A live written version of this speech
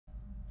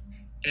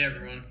Hey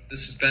everyone,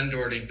 this is Ben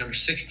Doherty, number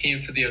 16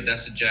 for the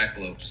Odessa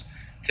Jackalopes.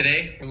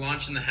 Today, we're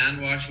launching the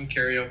Hand Washing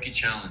Karaoke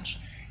Challenge.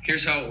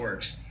 Here's how it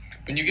works.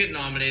 When you get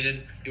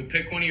nominated, you'll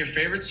pick one of your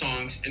favorite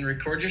songs and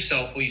record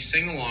yourself while you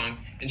sing along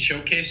and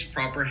showcase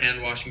proper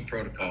hand washing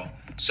protocol.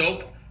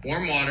 Soap,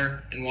 warm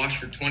water, and wash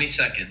for 20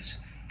 seconds.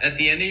 At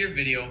the end of your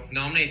video,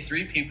 nominate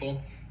 3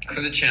 people for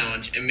the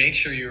challenge and make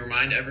sure you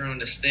remind everyone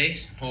to stay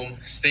home,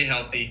 stay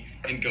healthy,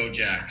 and go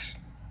Jacks.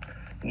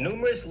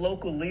 Numerous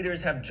local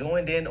leaders have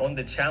joined in on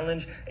the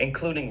challenge,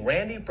 including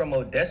Randy from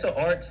Odessa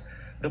Arts,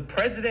 the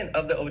president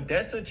of the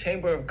Odessa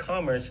Chamber of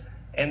Commerce,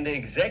 and the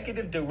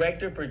executive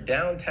director for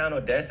Downtown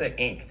Odessa,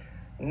 Inc.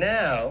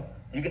 Now,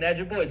 you can add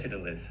your boy to the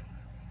list.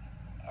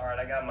 All right,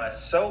 I got my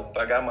soap,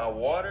 I got my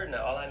water.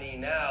 Now, all I need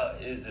now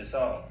is the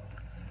song.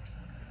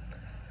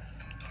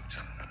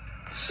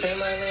 Say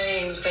my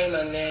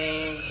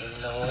name,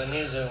 if no one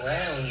is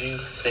around you.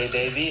 Say,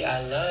 baby,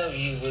 I love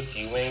you if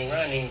you ain't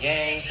running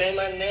game. Say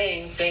my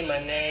name,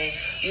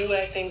 you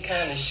acting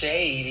kinda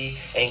shady.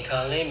 Ain't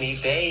calling me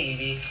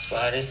baby,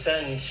 why the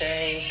sudden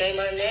change? Say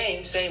my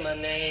name,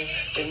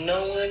 if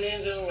no one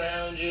is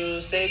around you.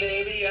 Say,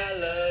 baby, I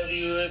love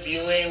you if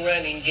you ain't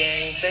running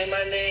game. Say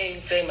my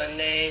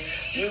name,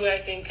 you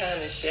acting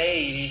kinda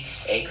shady.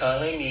 Ain't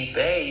calling me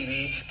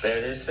baby,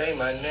 better say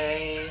my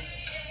name.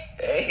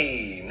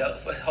 Hey, no,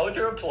 hold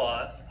your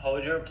applause, all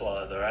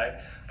right?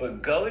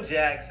 But go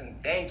Jackson,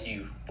 thank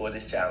you for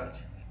this challenge.